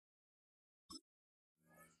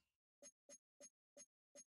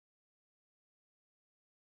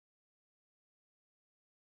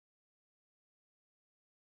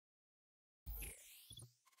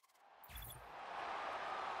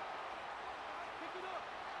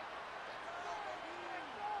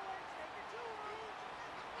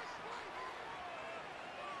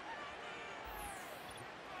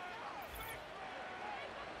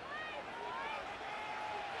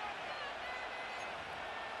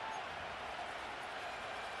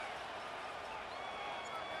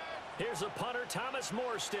Here's a punter, Thomas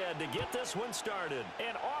Morstead, to get this one started.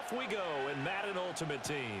 And off we go in Madden Ultimate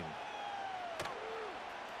Team.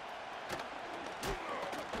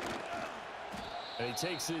 And he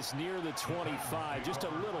takes this near the 25. Just a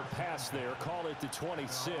little pass there. Call it the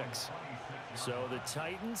 26. So the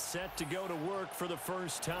Titans set to go to work for the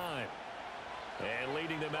first time. And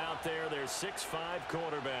leading them out there, their 6'5"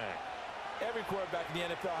 quarterback. Every quarterback in the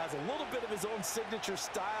NFL has a little bit of his own signature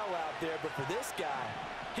style out there, but for this guy,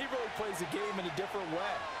 he really plays the game in a different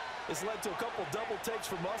way. It's led to a couple double takes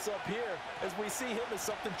from us up here as we see him as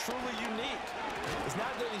something truly unique. It's not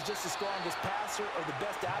that he's just the strongest passer or the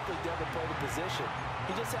best athlete to ever play the position.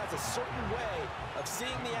 He just has a certain way of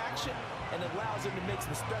seeing the action, and it allows him to make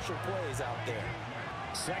some special plays out there.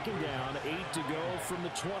 Second down, 8 to go from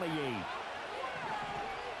the 28.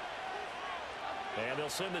 And they'll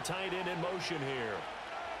send the tight end in motion here.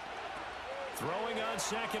 Throwing on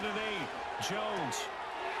 2nd and 8. Jones.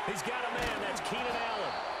 He's got a man. That's Keenan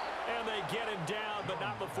Allen. And they get him down, but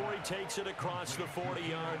not before he takes it across the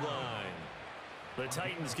 40-yard line. The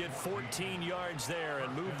Titans get 14 yards there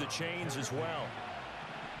and move the chains as well.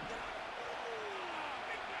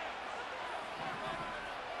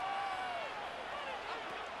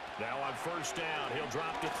 Now on first down, he'll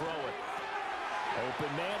drop to throw it.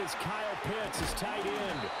 Open man is Kyle Pitts, his tight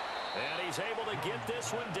end. And he's able to get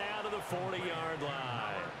this one down to the 40-yard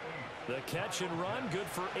line. The catch and run, good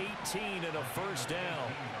for 18 and a first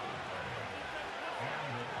down.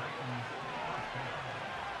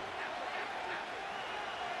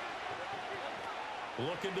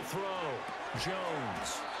 Looking to throw.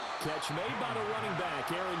 Jones. Catch made by the running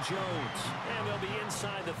back, Aaron Jones. And they'll be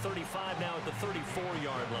inside the 35 now at the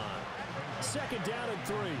 34-yard line. Second down and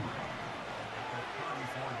 3.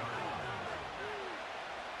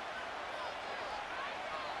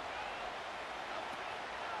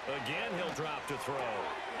 Again, he'll drop to throw.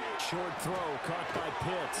 Short throw caught by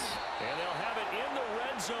Pitts. And they'll have it in the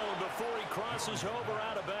red zone before he crosses over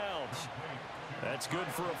out of bounds. That's good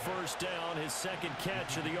for a first down, his second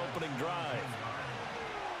catch of the opening drive.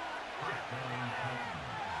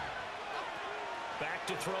 Back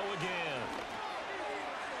to throw again.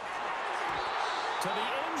 To the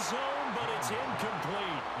end zone, but it's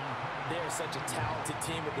incomplete. They're such a talented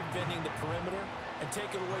team at defending the perimeter and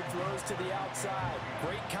taking away throws to the outside.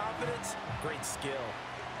 Great confidence, great skill.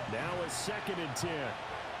 Now a 2nd and 10.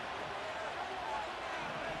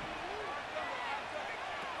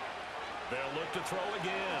 They'll look to throw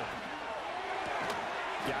again.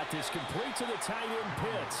 Got this complete to the tight end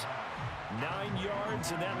Pitts. 9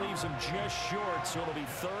 yards, and that leaves him just short, so it'll be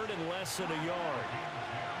 3rd and less than a yard.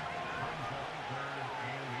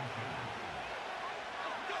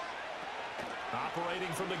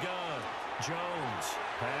 Operating from the gun. Jones.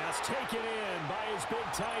 Pass taken in by his big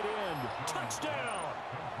tight end. Touchdown!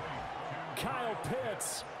 Kyle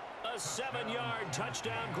Pitts. A 7-yard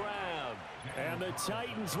touchdown grab. And the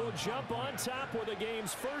Titans will jump on top with the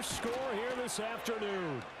game's first score here this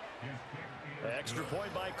afternoon. Extra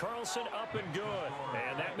point by Carlson, up and good.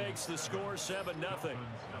 And that makes the score 7-0.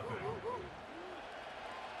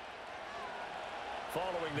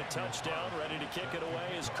 Following the touchdown, ready to kick it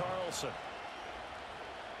away is Carlson.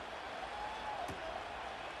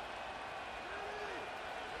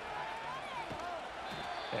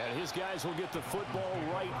 And his guys will get the football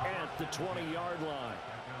right at the 20-yard line.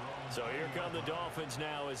 So here come the Dolphins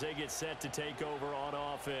now as they get set to take over on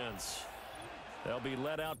offense. They'll be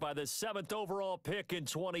led out by the 7th overall pick in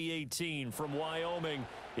 2018 from Wyoming.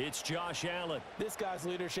 It's Josh Allen. This guy's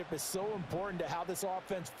leadership is so important to how this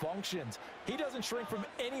offense functions. He doesn't shrink from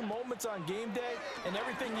any moments on game day, and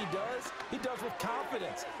everything he does with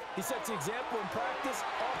confidence. He sets the example in practice,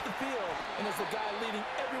 off the field, and is the guy leading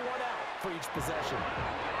everyone out for each possession.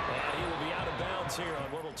 And he will be out of bounds here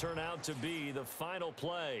on what will turn out to be the final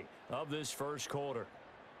play of this first quarter.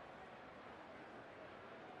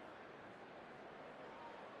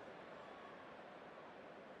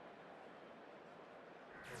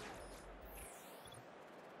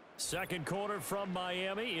 Second quarter from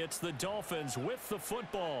Miami. It's the Dolphins with the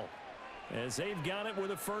football as they've got it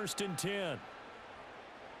with a 1st and 10.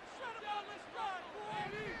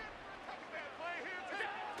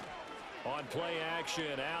 On play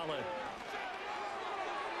action, Allen.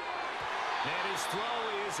 And his throw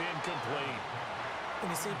is incomplete. When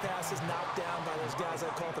you see passes knocked down by those guys I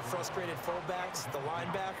call the frustrated fullbacks, the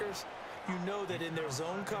linebackers, you know that in their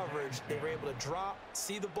zone coverage, they were able to drop,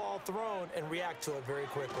 see the ball thrown, and react to it very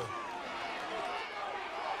quickly.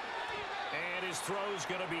 And his throw is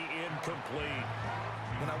going to be incomplete.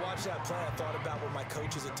 When I watched that play, I thought about what my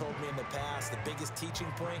coaches had told me in the past. The biggest teaching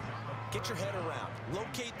point, get your head around.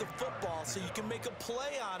 Locate the football so you can make a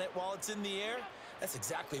play on it while it's in the air. That's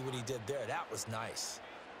exactly what he did there. That was nice.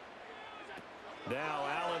 Now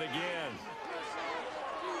Allen again.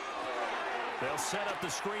 They'll set up the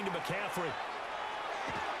screen to McCaffrey.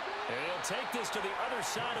 And he'll take this to the other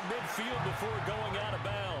side of midfield before going out of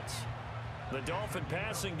bounds. The Dolphin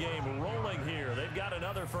passing game rolling here. They've got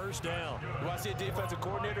another first down. You want to see a defensive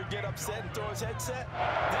coordinator get upset and throw his headset?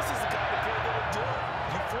 This is the kind of play that will do it.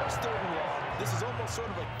 You force 3rd and long. This is almost sort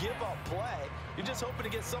of a give-up play. You're just hoping to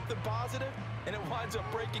get something positive, and it winds up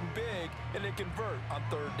breaking big, and they convert on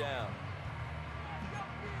 3rd down.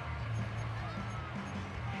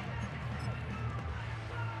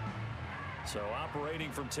 So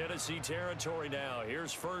operating from Tennessee territory now.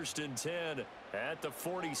 Here's 1st and 10 at the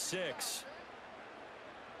 46.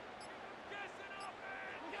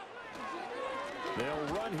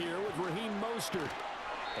 They'll run here with Raheem Mostert.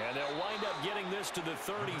 And they'll wind up getting this to the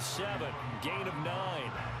 37. Gain of 9.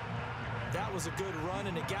 That was a good run,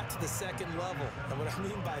 and it got to the 2nd level. And what I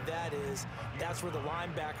mean by that is that's where the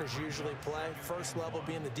linebackers usually play. First level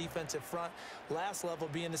being the defensive front, last level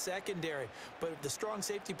being the secondary. But the strong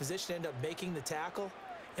safety position ended up making the tackle,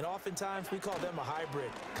 and oftentimes we call them a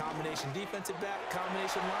hybrid. Combination defensive back,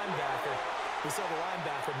 combination linebacker. We saw the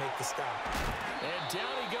linebacker make the stop. And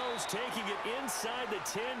down he goes, taking it inside the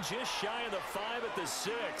 10, just shy of the 5 at the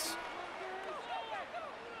 6.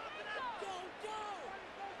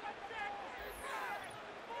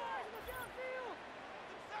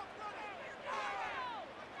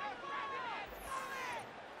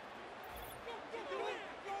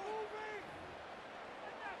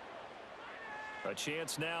 A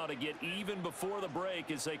chance now to get even before the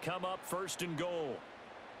break as they come up 1st and goal.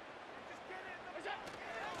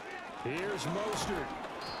 Here's Mostert.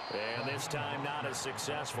 And this time not as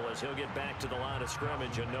successful as he'll get back to the line of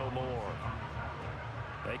scrimmage and no more.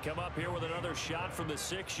 They come up here with another shot from the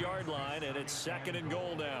 6-yard line, and it's 2nd and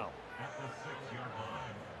goal now.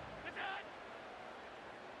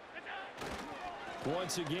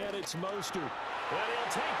 Once again, it's Mostert. And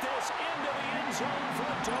he'll take this into the end zone for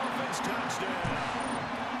a Dolphins touchdown.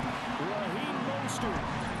 Raheem Mostert,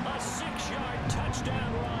 a 6-yard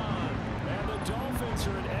touchdown run. And the Dolphins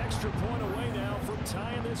are an extra point away now from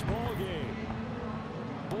tying this ball game.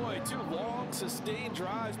 Boy, 2 long, sustained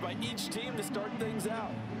drives by each team to start things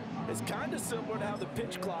out. It's kind of similar to how the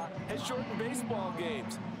pitch clock has shortened baseball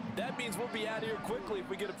games. That means we'll be out of here quickly if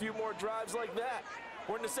we get a few more drives like that.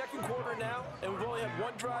 We're in the 2nd quarter now, and we've only had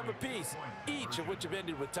 1 drive apiece, each of which have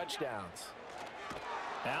ended with touchdowns.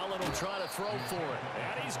 Allen will try to throw for it,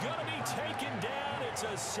 and he's going to be taken down. It's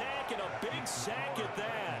a sack, and a big sack at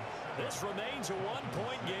that. This remains a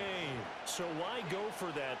 1-point game. So why go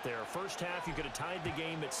for that there? First half, you could have tied the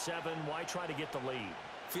game at 7. Why try to get the lead?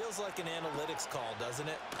 Feels like an analytics call, doesn't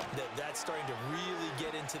it? That's starting to really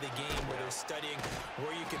get into the game where they're studying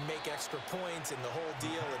where you can make extra points and the whole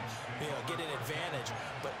deal and, get an advantage.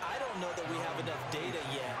 But I don't know that we have enough data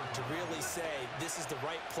yet to really say this is the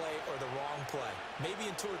right play or the wrong play. Maybe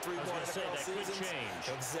in 2 or 3 more NFL seasons. Could change.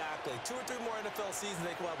 Exactly. 2 or 3 more NFL seasons,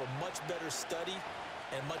 they will have a much better study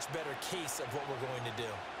and much better case of what we're going to do.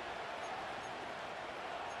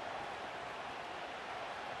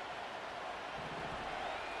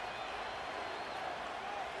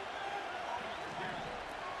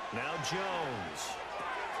 Now Jones.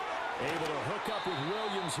 Able to hook up with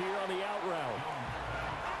Williams here on the out route.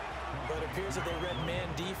 But it appears that they read man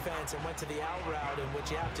defense and went to the out route, and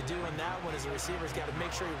what you have to do in that one is the receiver's got to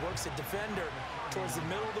make sure he works the defender towards the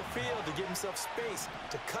middle of the field to give himself space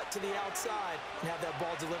to cut to the outside and have that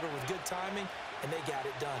ball delivered with good timing, and they got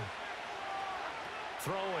it done.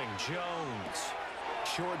 Throwing, Jones.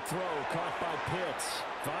 Short throw caught by Pitts.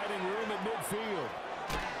 Finding room at midfield.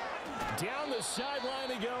 Down the sideline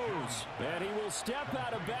he goes. And he will step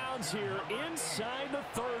out of bounds here inside the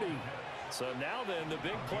 30. So now then, the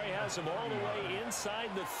big play has him all the way inside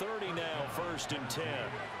the 30 now, 1st and 10.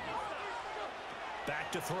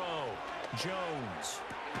 Back to throw. Jones.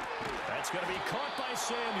 That's going to be caught by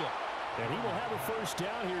Samuel. And he will have a first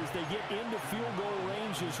down here as they get into field goal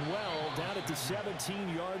range as well, down at the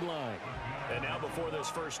 17-yard line. And now before this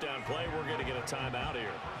first down play, we're going to get a timeout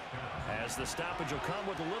here, as the stoppage will come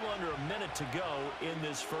with a little under a minute to go in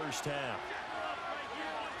this first half.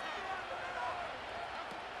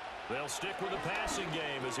 They'll stick with the passing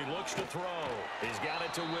game as he looks to throw. He's got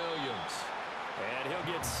it to Williams. And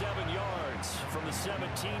he'll get 7 yards from the 17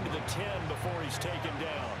 to the 10 before he's taken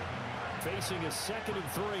down. Facing a 2nd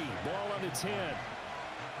and 3. Ball on the 10.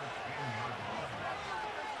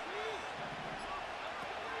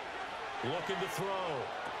 Looking to throw.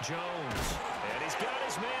 Jones. And he's got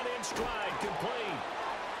his man in stride, complete.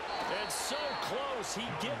 And so close, he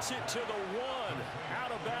gets it to the 1.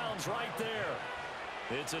 Out of bounds right there.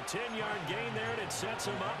 It's a 10-yard gain there, and it sets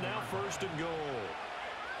him up now 1st and goal.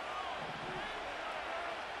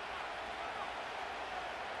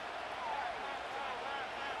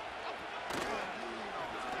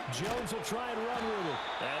 Jones will try and run with it.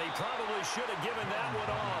 And he probably should have given that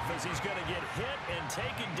one off, as he's going to get hit and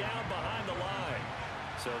taken down behind the line.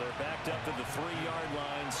 So they're backed up to the 3-yard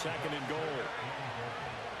line, 2nd and goal.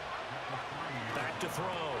 Back to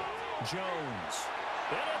throw. Jones.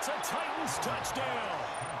 And it's a Titans touchdown.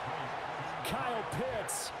 Kyle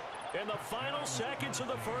Pitts in the final seconds of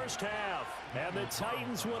the first half. And the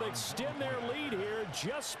Titans will extend their lead here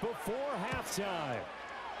just before halftime.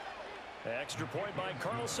 Extra point by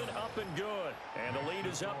Carlson, up and good. And the lead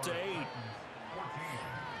is up to 8.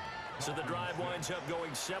 So the drive winds up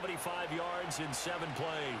going 75 yards in 7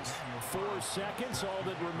 plays. 4 seconds, all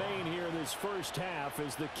that remain here this first half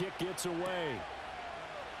as the kick gets away.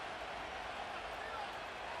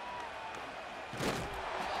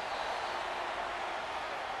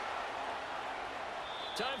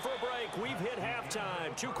 Time for a break. We've hit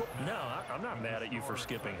halftime. No, I'm not mad at you for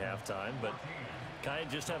skipping halftime, but can I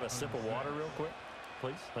just have a sip of water real quick?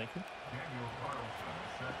 Please, thank you.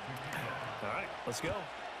 All right, let's go.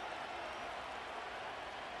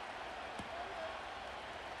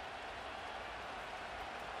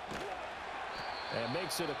 And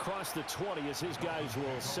makes it across the 20 as his guys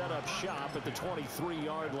will set up shop at the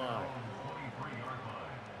 23-yard line.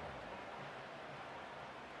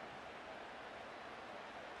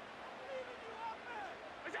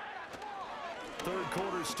 Third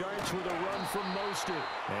quarter starts with a run from Mostert.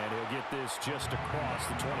 And he'll get this just across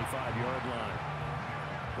the 25-yard line.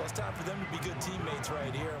 Well, it's time for them to be good teammates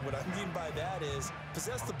right here. And what I mean by that is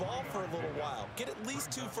possess the ball for a little while. Get at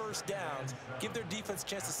least 2 first downs. Give their defense a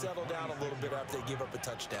chance to settle down a little bit after they give up a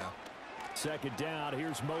touchdown. 2nd down.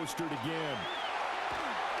 Here's Mostert again.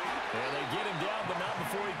 And they get him down, but not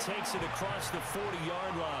before he takes it across the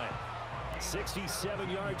 40-yard line. 67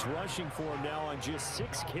 yards rushing for him now on just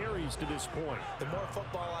 6 carries to this point. The more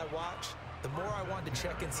football I watch, the more I want to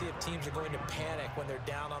check and see if teams are going to panic when they're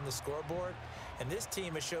down on the scoreboard. And this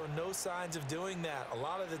team has shown no signs of doing that. A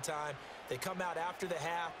lot of the time, they come out after the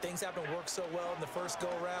half. Things haven't worked so well in the first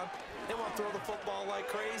go-around. They want to throw the football like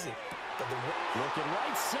crazy. But looking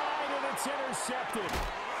right side, and it's intercepted.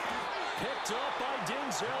 Picked up by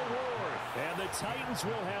Denzel Ward. And the Titans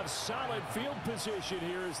will have solid field position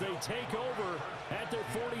here as they take over at their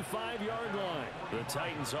 45-yard line. The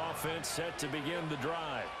Titans offense set to begin the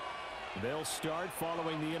drive. They'll start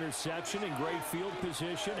following the interception in great field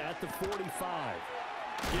position at the 45.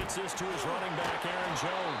 Gets this to his running back, Aaron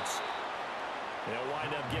Jones. They'll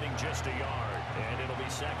wind up getting just a yard, and it'll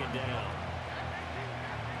be 2nd down.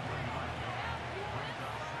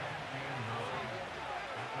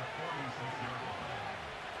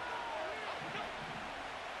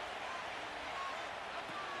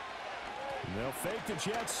 They'll fake the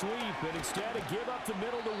jet sweep and instead give up the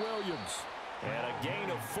middle to Williams. And a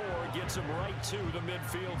gain of 4 gets him right to the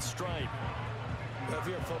midfield stripe. Well, if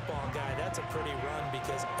you're a football guy, that's a pretty run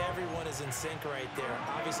because everyone is in sync right there.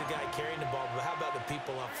 Obviously, the guy carrying the ball, but how about the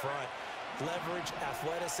people up front? Leverage,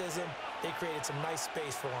 athleticism, they created some nice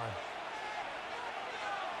space for him.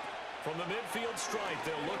 From the midfield stripe,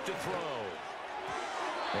 they'll look to throw.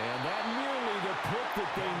 And that nearly the pick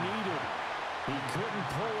that they needed. He couldn't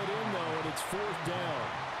pull it in, though, and it's 4th down.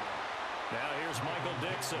 Now here's Michael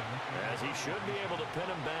Dixon, as he should be able to pin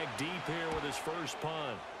him back deep here with his first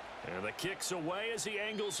punt. And the kick's away as he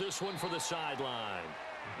angles this one for the sideline.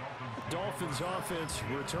 Dolphins offense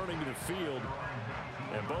returning to the field.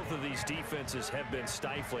 And both of these defenses have been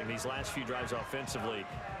stifling these last few drives offensively.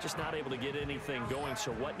 Just not able to get anything going,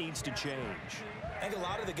 so what needs to change? I think a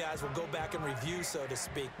lot of the guys will go back and review, so to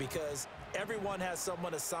speak, because everyone has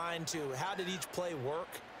someone assigned to how did each play work.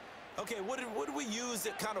 Okay, what did we use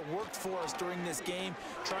that kind of worked for us during this game?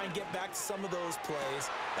 Try and get back to some of those plays,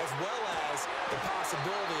 as well as the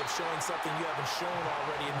possibility of showing something you haven't shown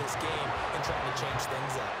already in this game and trying to change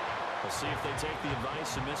things up. We'll see if they take the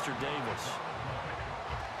advice of Mr. Davis.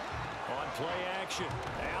 On play action,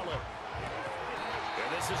 Allen. And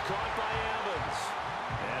this is caught by Evans.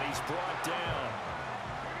 And he's brought down.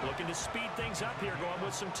 Looking to speed things up here, going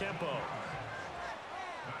with some tempo.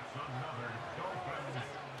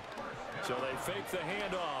 So they fake the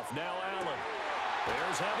handoff. Now Allen.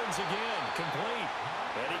 There's Evans again. Complete.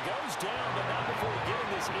 And he goes down, but not before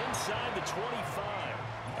getting this inside the 25.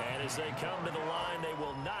 And as they come to the line, they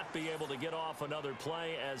will not be able to get off another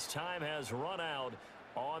play as time has run out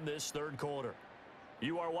on this third quarter.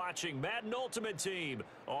 You are watching Madden Ultimate Team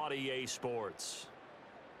on EA Sports.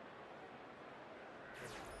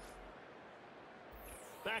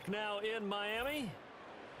 Back now in Miami.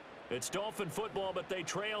 It's Dolphin football, but they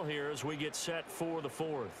trail here as we get set for the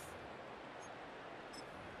fourth.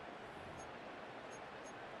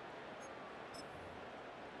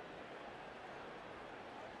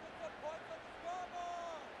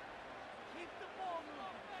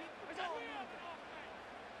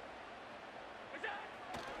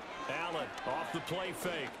 Allen off the play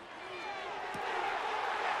fake.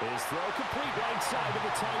 His throw complete right side to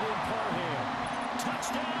the tight end Parham.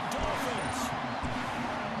 Touchdown Dolphins.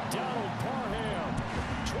 Donald Parham,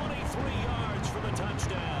 23 yards for the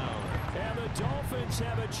touchdown. And the Dolphins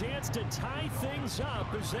have a chance to tie things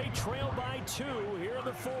up as they trail by 2 here in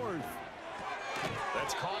the fourth.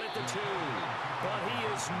 That's caught at the 2, but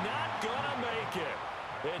he is not going to make it.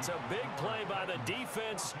 It's a big play by the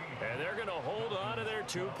defense, and they're going to hold on to their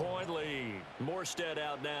 2-point lead. Morstead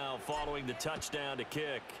out now following the touchdown to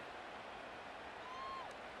kick.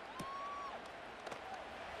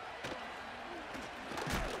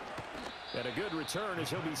 And a good return as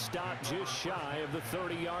he'll be stopped just shy of the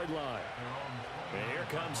 30-yard line. And here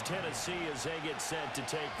comes Tennessee as they get set to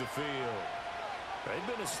take the field. They've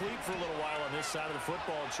been asleep for a little while on this side of the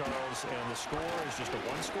football, Charles, and the score is just a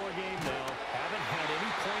one-score game now. Haven't had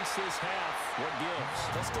any points this half. What gives?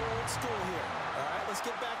 Let's go old school here. All right, let's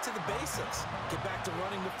get back to the basics. Get back to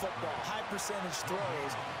running the football, high percentage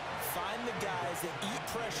throws. Find the guys that eat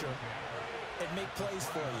pressure and make plays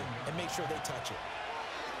for you and make sure they touch it.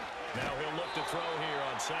 Now he'll look to throw here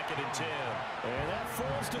on 2nd and 10. And that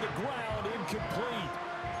falls to the ground, incomplete.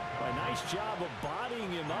 A nice job of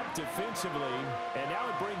bodying him up defensively, and now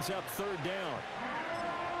it brings up 3rd down.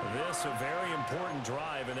 This a very important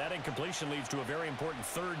drive, and that incompletion leads to a very important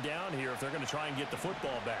 3rd down here if they're going to try and get the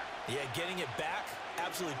football back. Yeah, getting it back,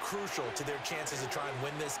 absolutely crucial to their chances to try and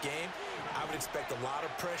win this game. I would expect a lot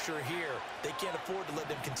of pressure here. They can't afford to let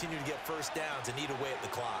them continue to get first downs and eat away at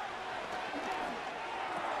the clock.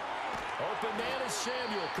 Open man is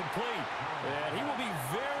Samuel, complete. And he will be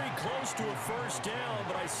very close to a first down,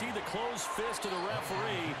 but I see the closed fist of the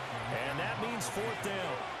referee, and that means 4th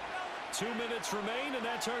down. 2 minutes remain, and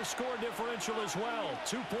that's our score differential as well.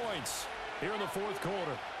 2 points here in the 4th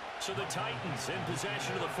quarter. So the Titans in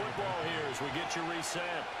possession of the football here as we get you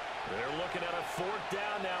reset. They're looking at a 4th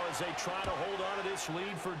down now as they try to hold on to this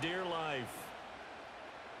lead for dear life.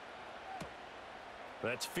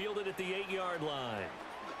 That's fielded at the 8-yard line.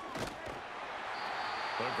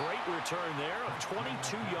 A great return there of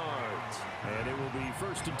 22 yards. And it will be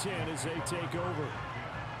 1st and 10 as they take over.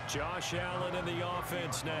 Josh Allen in the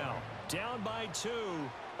offense now. Down by 2.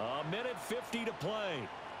 1:50 to play.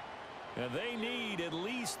 And they need at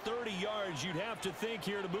least 30 yards, you'd have to think,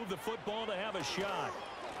 here to move the football to have a shot.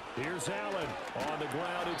 Here's Allen. On the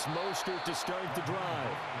ground, it's Mostert to start the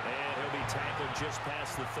drive. And he'll be tackled just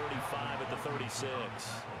past the 35 at the 36.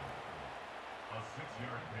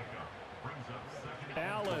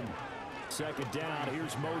 Allen. 2nd down.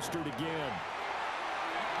 Here's Mostert again.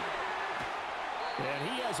 And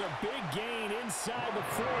he has a big gain inside the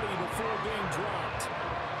 40 before being dropped.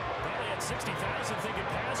 Probably had 60,000 thinking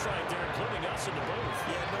pass right there, including us in the booth.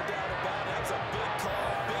 Yeah, no doubt about it. That's a big call,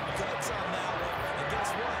 big guts on that one. And guess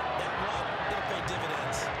what? That run didn't pay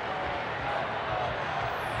dividends.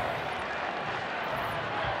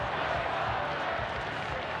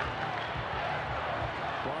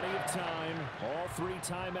 Plenty of time. All 3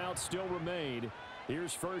 timeouts still remain.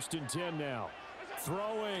 Here's 1st and 10 now.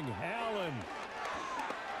 Throwing, Allen.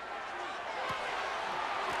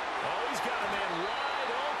 Oh, he's got a man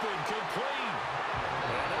wide open, complete.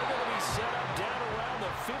 And they're going to be set up down around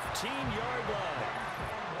the 15-yard line.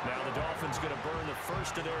 Now the Dolphins going to burn the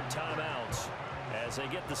first of their timeouts as they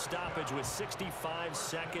get the stoppage with 65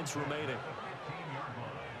 seconds remaining.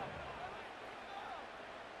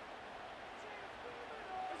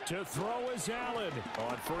 To throw is Allen.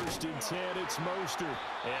 On 1st and 10, it's Mostert.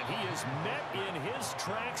 And he is met in his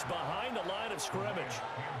tracks behind the line of scrimmage.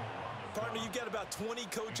 Partner, you've got about 20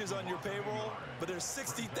 coaches on your payroll, but there's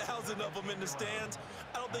 60,000 of them in the stands.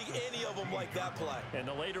 I don't think any of them like that play. And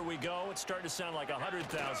the later we go, it's starting to sound like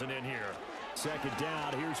 100,000 in here. 2nd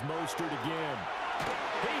down, here's Mostert again.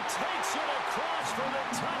 He takes it across for the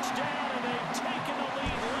touchdown, and they've taken the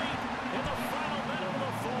lead late in the final minute of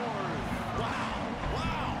the 4th. Wow,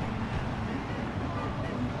 wow.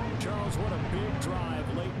 Charles, what a big drive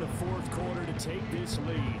late in the 4th quarter to take this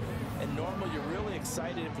lead. And normally you're really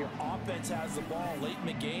excited if your offense has the ball late in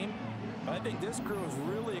the game. I think this crew is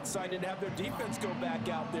really excited to have their defense go back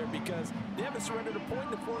out there because they haven't surrendered a point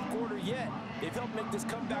in the fourth quarter yet. They've helped make this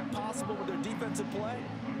comeback possible with their defensive play.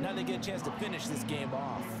 Now they get a chance to finish this game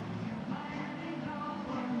off.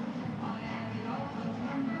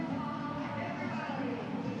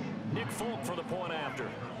 Nick Folk for the point after.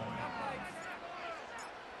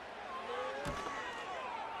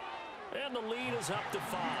 And the lead is up to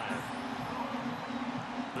 5.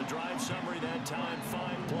 The drive summary that time,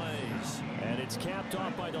 5 plays. And it's capped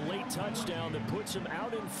off by the late touchdown that puts him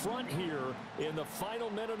out in front here in the final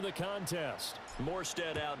minute of the contest.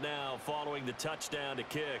 Morstead out now following the touchdown to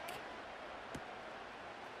kick.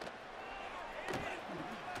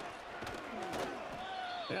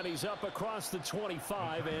 And he's up across the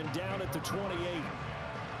 25 and down at the 28.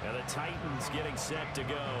 And the Titans getting set to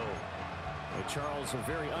go. And Charles, a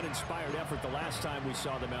very uninspired effort the last time we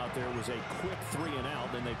saw them out there was a quick 3 and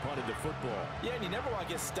out, then they punted the football. Yeah, and you never want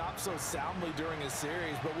to get stopped so soundly during a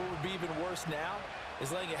series, but what would be even worse now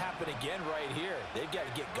is letting it happen again right here. They've got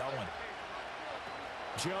to get going.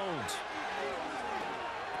 Jones.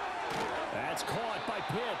 That's caught by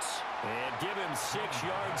Pitts. And give him 6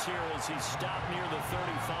 yards here as he's stopped near the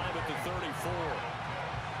 35 at the 34.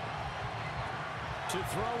 To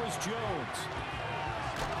throw is Jones.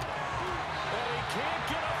 And he can't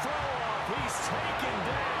get a throw off. He's taken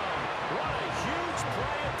down. What a huge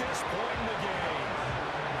play at this point in the game.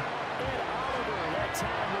 And Oliver that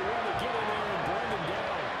time to want to get in there and bring him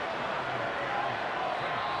down.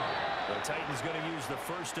 The Titans going to use the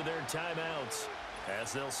first of their timeouts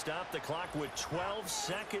as they'll stop the clock with 12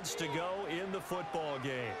 seconds to go in the football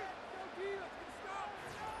game.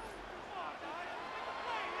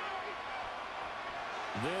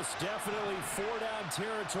 This definitely 4-down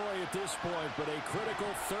territory at this point, but a critical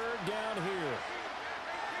 3rd down here.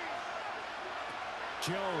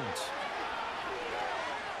 Jones.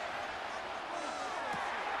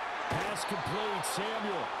 Pass complete,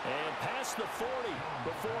 Samuel. And past the 40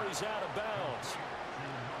 before he's out of bounds.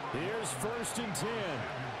 Here's 1st and 10.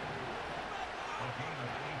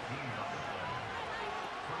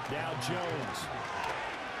 Now Jones.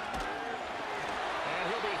 And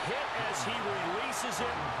he'll be hit as he releases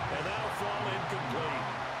it, and that'll fall incomplete.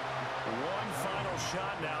 One final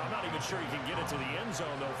shot now. I'm not even sure he can get it to the end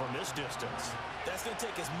zone, though, from this distance. That's going to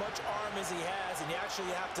take as much arm as he has, and you actually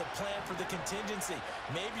have to plan for the contingency.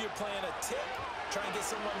 Maybe you're playing a tip. Try and get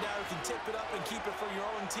someone down who can tip it up and keep it for your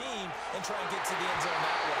own team and try and get to the end zone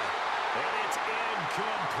that way. And it's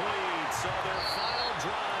incomplete. So their final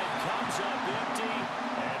drive comes up empty.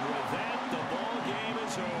 And with that, the ball game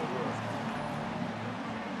is over.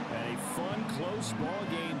 And a fun, close ball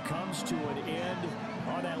game comes to an end.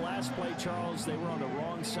 On that last play, Charles, they were on the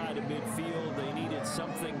wrong side of midfield. They needed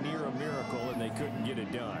something near a miracle, and they couldn't get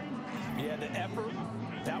it done. Yeah, the effort,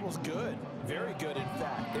 that was good. Very good, in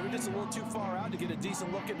fact. They were just a little too far out to get a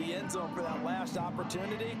decent look at the end zone for that last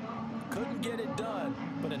opportunity. Couldn't get it done,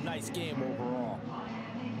 but a nice game overall.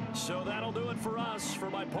 So that'll do it for us. For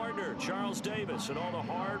my partner, Charles Davis, and all the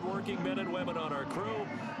hard-working men and women on our crew,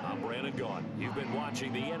 I'm Brandon Gaughan. You've been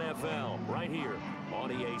watching the NFL right here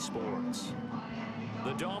on EA Sports.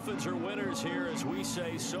 The Dolphins are winners here as we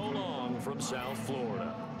say so long from South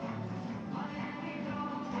Florida.